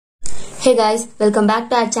Hey guys, welcome back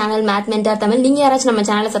to our channel Math Mentor Tamil. நீங்க யாராச்சும் நம்ம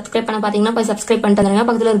சேனலை சப்ஸ்கிரைப் பண்ண பாத்தீங்கன்னா போய் சப்ஸ்கிரைப் பண்ணிட்டு வந்துருங்க.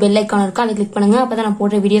 பக்கத்துல ஒரு பெல் ஐகான் இருக்கும், அதை கிளிக் பண்ணுங்க. அப்பதான் நான்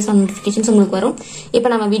போடுற வீடியோஸ் நோட்டிபிகேஷன்ஸ் உங்களுக்கு வரும். இப்போ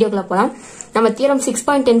நம்ம வீடியோக்குள்ள போலாம். நம்ம தியரம்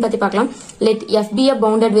 6.10 பத்தி பார்க்கலாம். Let f be a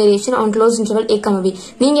bounded variation on closed interval a, b.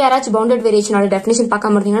 நீங்க யாராச்சும் bounded variationோட டெஃபினிஷன்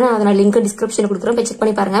பார்க்காம இருந்தீங்கன்னா நான் லிங்க் டிஸ்கிரிப்ஷன்ல கொடுக்குறேன், போய் செக்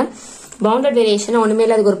பண்ணி பாருங்க. bounded variation ஒண்ணுமே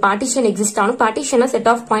இல்ல, அதுக்கு ஒரு பார்ட்டிஷன் எக்ஸிஸ்ட் ஆகும். பார்ட்டிஷனா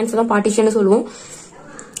செட் ஆஃப் பாயிண்ட்ஸ் தான் பார்ட்டிஷன் சொல்லுவோம்.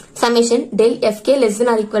 Summation del fk less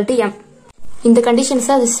than or equal to m. இந்த கண்டிஷன்ஸ்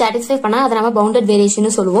அது சாட்டிஸ்ஃபை பண்ணா அதை நம்ம பவுண்டட்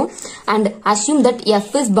வேரியேஷன் சொல்லுவோம். And assume that f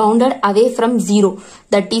is bounded away from 0.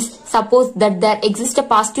 That is, suppose that there exists a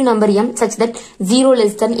positive number m such that 0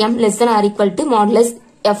 less than m less than or equal to modulus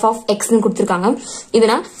f of x னு கொடுத்திருக்காங்க.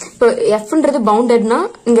 இதுனா இப்போ fன்றது பவுண்டட்னா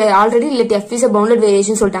இங்க already let f is a bounded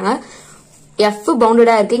variation சொல்லிட்டாங்க. f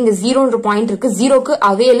பவுண்டடா இருக்கு, இங்க 0ன்ற point இருக்கு, 0க்கு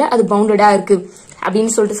அவேல அது பவுண்டடா இருக்கு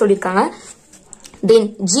அப்படின்னு சொல்லிருக்காங்க. Then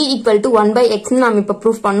g equal to 1 by x நாம இப்ப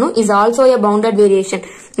proof பண்ணோம் is also a bounded variation.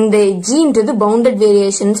 இந்த g ன்றது bounded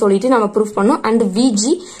variation சொல்லிட்டு நாம proof பண்ணோம். And vg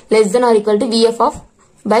less than or equal to vf of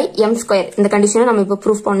by m square. இந்த கண்டிஷனை நாம இப்ப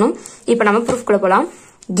proof பண்ணோம். இப்ப நாம proof குள்ள போலாம்.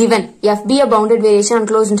 Given f be a bounded variation on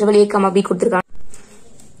closed interval a, b கொடுத்திருக்காங்க.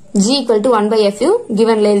 g equal to 1 by f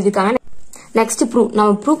given ல எழுதிருக்காங்க. Next proof.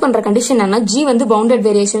 நாம proof பண்ற கண்டிஷன் என்ன? g வந்து bounded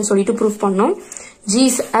variation சொல்லிட்டு proof பண்ணோம். g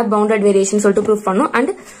is a bounded variation சொல்லிட்டு proof பண்ணோம். And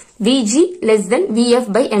vg less than vf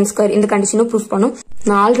by m square இந்த கண்டிஷனும் proof பண்ணும்.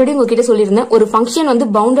 நான் ஆல்ரெடி உங்ககிட்ட சொல்லியிருந்தேன், ஒரு ஃபங்க்ஷன் வந்து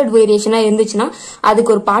bounded variation இருந்துச்சுன்னா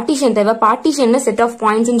அதுக்கு ஒரு பார்ட்டிஷன் தேவை. பார்ட்டிஷன் செட் ஆஃப்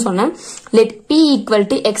பாயிண்ட்ஸ் சொன்னேன். let p equal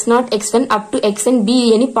to x0 x1 up to xn be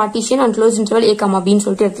any partition on closed interval a, b ன்னு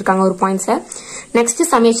சொல்லிட்டு எடுத்துருக்காங்க ஒரு points. Next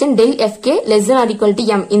summation del fk less than or equal to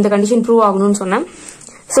m இந்த condition prove ஆகணும்னு சொன்னேன்.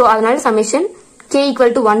 So அதனால summation k equal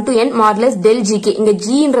to 1 to n modulus del gk. இங்க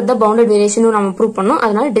g ன்றத bounded variation நம்ம ப்ரூவ் பண்ணோம்,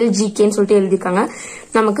 அதனால del gk ன்னு சொல்லிட்டு எழுதிருக்காங்க.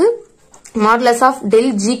 நமக்கு modulus of del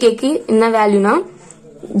gk க்கு என்ன வேல்யூனா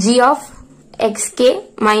g of xk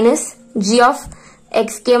minus g of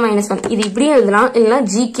xk minus 1. இது இப்படி எழுதலாம், இல்லனா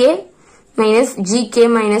gk minus gk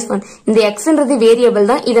minus 1. இந்த x ன்றது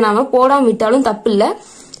வேரியபிள் தான், இத நாம போடாம விட்டாலும் தப்பு இல்ல.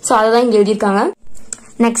 சோ அததான் இங்க எழுதிருக்காங்க.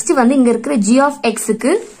 நெக்ஸ்ட் வந்து இங்க இருக்கிற g of x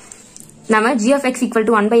க்கு நம்ம g of x equal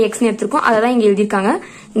to 1 by x னு எடுத்துருக்கோம், அததான் இங்க எழுதிருக்காங்க.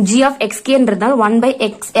 g of xk ன்றதால 1 by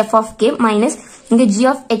x f of k minus இங்க g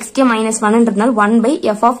of xk minus 1 ன்றதால 1 by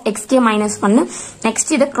f of xk minus 1.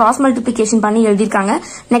 Next இத கிராஸ் மல்டிப்ளிகேஷன் பண்ணி எழுதிருக்காங்க.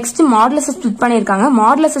 நெக்ஸ்ட் மாடுலஸ் ஸ்ப்ளிட் பண்ணிருக்காங்க.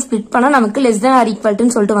 மாடுலஸ் ஸ்ப்ளிட் பண்ணா நமக்கு less than or equal to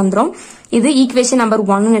னு சொல்லிட்டு வந்துரும். இது ஈக்குவேஷன் நம்பர்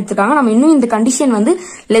 1 னு எடுத்துருக்காங்க. நம்ம இன்னும் இந்த கண்டிஷன் வந்து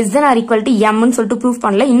less than or equal to m னு சொல்லிட்டு ப்ரூஃப்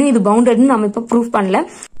பண்ணல. இன்னும் இது பவுண்டட் னு நம்ம இப்ப ப்ரூஃப் பண்ணல.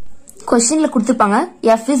 क्वेश्चनல கொடுத்திருப்பாங்க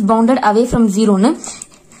f is bounded away from 0 னு.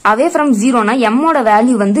 away from 0 னா m ஓட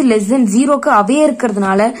வேல்யூ வந்து less than 0 க்கு அவே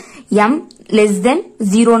இருக்கிறதுனால m less than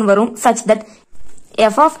 0 னு வரும். such that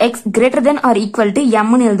f of x greater than or equal to m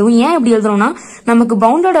னு எழுதுவோம். ஏன் இப்படி எழுதுறோம்னா நமக்கு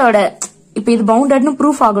பவுண்டடோட இப்போ இது பவுண்டட்னு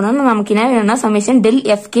ப்ரூஃப் ஆகணும்னா நமக்கு என்ன வேணும்னா summation del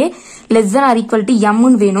fk less than or equal to m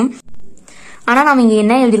னு வேணும். ஆனா நாம இங்க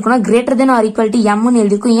என்ன எழுதிருக்கோம்னா greater than or equal to m னு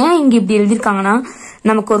எழுதிருக்கோம். ஏன் இங்க இப்படி எழுதிருக்காங்கன்னா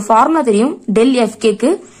நமக்கு ஒரு ஃபார்முலா தெரியும். del fk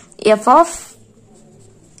க்கு f of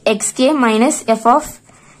xk minus f of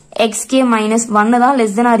xk minus 1 தான்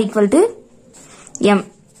less than or equal to m.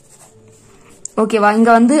 ஓகேவா? இங்க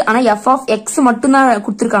வந்து ஆனா f of x மட்டும் தான்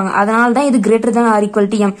கொடுத்திருக்காங்க, அதனால தான் இது greater than or equal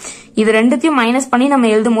to m. இது ரெண்டுத்தையும் மைனஸ் பண்ணி நம்ம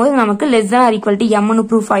எழுதும்போது நமக்கு less than or equal to m னு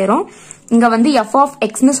ப்ரூஃப் ஆயிரும். இங்க வந்து f of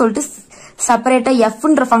x னு சொல்லிட்டு செப்பரேட்டா f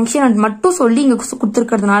ன்ற ஃபங்க்ஷன் மட்டும் சொல்லி இங்க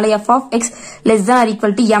கொடுத்திருக்கிறதுனால f of x less than or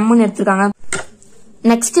equal to m னு எடுத்துருக்காங்க.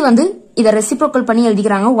 நெக்ஸ்ட் வந்து இத ரெசிப்ரோக்கல் பண்ணி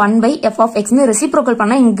எழுதிக்கிறாங்க. 1 by f of x னு ரெசிப்ரோக்கல்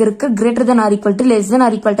பண்ணா இங்க இருக்க greater than or equal to less than or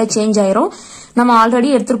equal to change ஆயிரும். நம்ம ஆல்ரெடி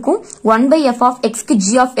எடுத்திருக்கோம் 1 by f of x க்கு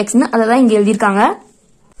g of x னு அததான் இங்க எழுதிருக்காங்க.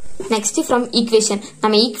 நெக்ஸ்ட் from ஈக்குவேஷன்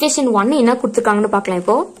நம்ம ஈக்குவேஷன் 1 என்ன கொடுத்திருக்காங்கன்னு பார்க்கலாம்.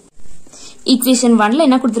 இப்போ ஈக்குவேஷன் 1ல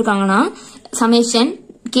என்ன கொடுத்திருக்காங்கன்னா summation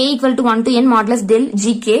k equal to 1 to n modulus del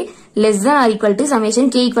gk less than or equal to summation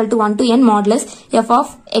k equal to 1 to n modulus f of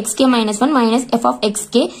xk minus 1 minus f of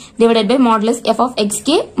xk divided by modulus f of xk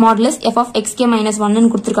modulus f of xk minus 1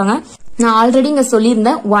 னு கொடுத்திருக்காங்க. நான் already இங்க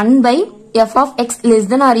சொல்லியிருந்தேன் 1 by f of x less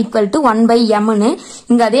than or equal to 1 by m னு.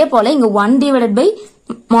 இங்க அதே போல இங்க 1 divided by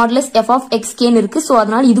modulus f of xk னு இருக்கு. சோ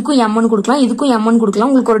அதனால இதுக்கும் m னு கொடுக்கலாம், இதுக்கும் m னு கொடுக்கலாம்.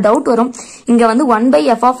 உங்களுக்கு ஒரு டவுட் வரும், இங்க வந்து 1 by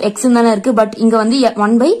f of x னு தானே இருக்கு, பட் இங்க வந்து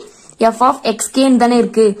 1 by f of xk னு தானே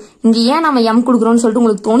இருக்கு, இங்க ஏன் நம்ம m கொடுக்கறோம்னு சொல்லிட்டு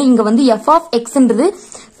உங்களுக்கு தோணும். இங்க வந்து f of x ன்றது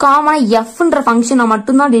காமனா f ன்ற ஃபங்க்ஷனை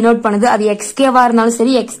மட்டும் தான் டினோட் பண்ணுது. அது xk வா இருந்தாலும்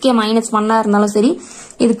சரி xk minus 1 இருந்தாலும் சரி,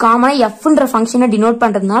 இது காமனா f ன்ற ஃபங்க்ஷனை டினோட்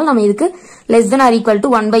பண்றதுனால நம்ம இதுக்கு less than or equal to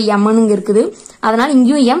 1 by m னு இருக்குது. அதனால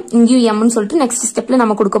இங்கேயும் m இங்கேயும் m னு சொல்லிட்டு நெக்ஸ்ட் ஸ்டெப்ல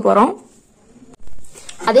நம்ம கொடுக்க போறோம்.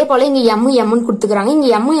 அதே போல இங்க m கொடுத்துக்கிறாங்க. இங்க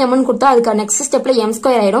m கொடுத்தா அதுக்கு நெக்ஸ்ட் ஸ்டெப்ல m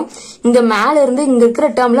ஸ்கொயர் ஆயிடும். இங்க மேல இருந்து இங்க இருக்கிற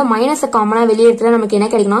டேர்ம்ல மைனஸ் காமனா வெளியே எடுத்தா நமக்கு என்ன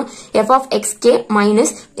கிடைக்கும்னா f of xk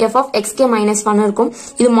minus f of xk minus 1 இருக்கும்.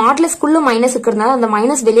 இது மாடுலஸ்க்குள்ள மைனஸ் இருக்கிறதுனால அந்த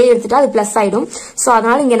மைனஸ் வெளியே எடுத்துட்டா அது பிளஸ் ஆயிடும். சோ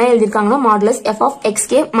அதனால இங்க என்ன எழுதிருக்காங்கன்னா modulus f of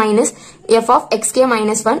xk minus f of xk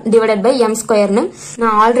minus 1 divided by m square னு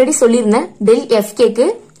நான் ஆல்ரெடி சொல்லியிருந்தேன். del fk க்கு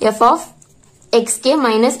f of xk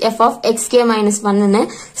minus f of xk minus 1 னு.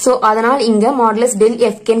 சோ அதனால இங்க மாடுலஸ் del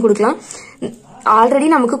fk ன்னு கொடுக்கலாம். ஆல்ரெடி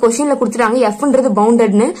நமக்கு क्वेश्चनல கொடுத்துட்டாங்க fன்றது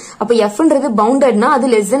பவுண்டட்னு. அப்ப fன்றது பவுண்டட்னா அது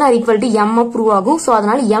less than or equal to m prove ஆகும். சோ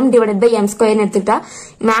அதனால m divided by m square னு எடுத்துட்டா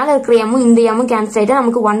மேல இருக்கிற m இந்த m கேன்சல் ஆயிட்டா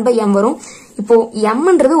நமக்கு 1 by m வரும். இப்போ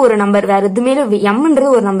mன்றது ஒரு நம்பர், வேற எதுமே mன்றது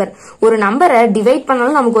ஒரு நம்பர். ஒரு நம்பரை டிவைட்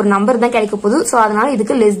பண்ணாலும் நமக்கு ஒரு நம்பர் தான் கிடைக்க போகுது. சோ அதனால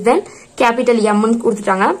இதுக்கு less than capital M னு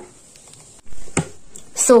கொடுத்துட்டாங்க.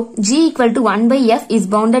 So, G equal to 1 by F is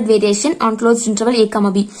bounded variation on closed interval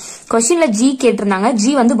A, B. Questionல G கேட்டிருந்தாங்க.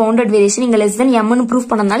 G வந்து bounded variation. இங்க less than M னு proof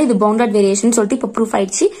பண்ணனால இது bounded variation சொல்லிட்டு இப்ப proof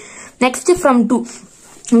ஆயிடுச்சு. Next from 2.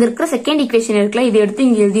 இங்க இருக்கிற செகண்ட் ஈக்குவேஷன் இருக்குல்ல, இதை எடுத்து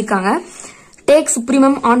இங்க எழுதிருக்காங்க. Take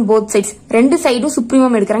supremum on both sides. ரெண்டு சைடும்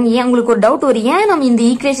supremum எடுக்கிறாங்க. ஏன் உங்களுக்கு ஒரு டவுட் வரும், ஏன் நம்ம இந்த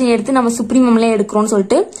ஈக்குவேஷன் எடுத்து நம்ம supremumல எடுக்கிறோம்னு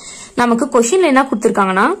சொல்லிட்டு நமக்கு கொஸ்டின்ல என்ன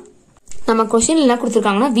கொடுத்திருக்காங்கன்னா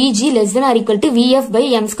Vg less than or equal to Vf by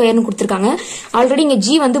m square னு கொடுத்திருக்காங்க. ஆல்ரெடி இங்க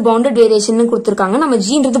G வந்து bounded variation னு கொடுத்திருக்காங்க. நம்ம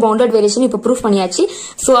Gன்றது bounded variation இப்ப ப்ரூஃப் பண்ணியாச்சு.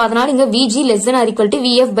 சோ அதனால இங்க Vg less than or equal to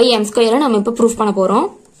Vf by m square நம்ம இப்ப ப்ரூஃப் பண்ண போறோம்.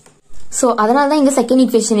 சோ அதனால தான் இங்க செகண்ட்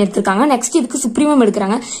ஈக்குவேஷன் எடுத்திருக்காங்க. நெக்ஸ்ட் இதுக்கு சுப்ரீமம்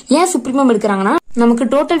எடுக்கறாங்க. ஏன் சுப்ரீமம் எடுக்கறாங்கன்னா நமக்கு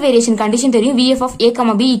டோட்டல் வேரியேஷன் கண்டிஷன் தெரியும். Vf of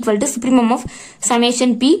a, b equal to supremum of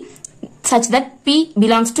summation p such that p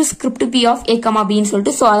belongs to script p of a, b ன்னு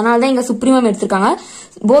சொல்லிட்டு. சோ அதனால தான் இங்க சுப்ரீமம் எடுத்திருக்காங்க.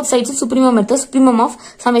 both sides supremum எடுத்து supremum of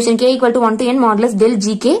summation k equal to 1 to n modulus del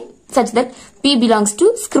gk such that p belongs to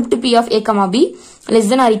script p of a, b less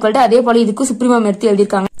than or equal to அதே போல இதுக்கு supremum எடுத்து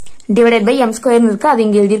எழுதிருக்காங்க. divided by m square னு இருக்கு, அது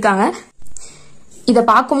இங்க எழுதிருக்காங்க. இத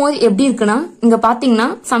பாக்கும்போது எப்படி இருக்குன்னா இங்க பாத்தீங்கன்னா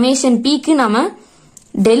summation p க்கு நாம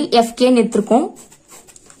del fk ன்னு எடுத்துறோம்.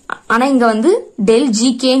 ஆனா இங்க வந்து del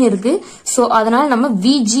gk ன்னு இருக்கு. சோ அதனால நம்ம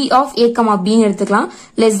vg of a, b ன்னு எடுத்துக்கலாம்.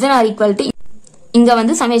 less than or equal to இங்க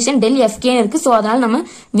வந்து summation del fk ன்னு இருக்கு. சோ அதனால நம்ம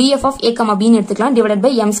vf of a, b ன்னு எடுத்துக்கலாம். divided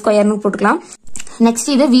by m square ன்னு போட்டுக்கலாம். நெக்ஸ்ட்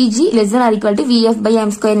இத vg less than or equal to vf by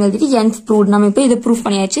m square ன்னு எழுதிட்டு n proved. நம்ம இப்ப இத ப்ரூஃப்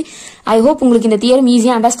பண்ணியாச்சு. I hope உங்களுக்கு இந்த தியரம்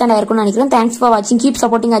ஈஸியா அண்டர்ஸ்டாண்ட் ஆயிருக்கும்னு நினைக்கிறேன். Thanks for watching. Keep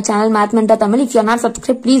supporting our channel Math Mentor Tamil. If you are not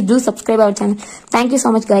subscribed, please do subscribe our channel. Thank you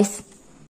so much guys.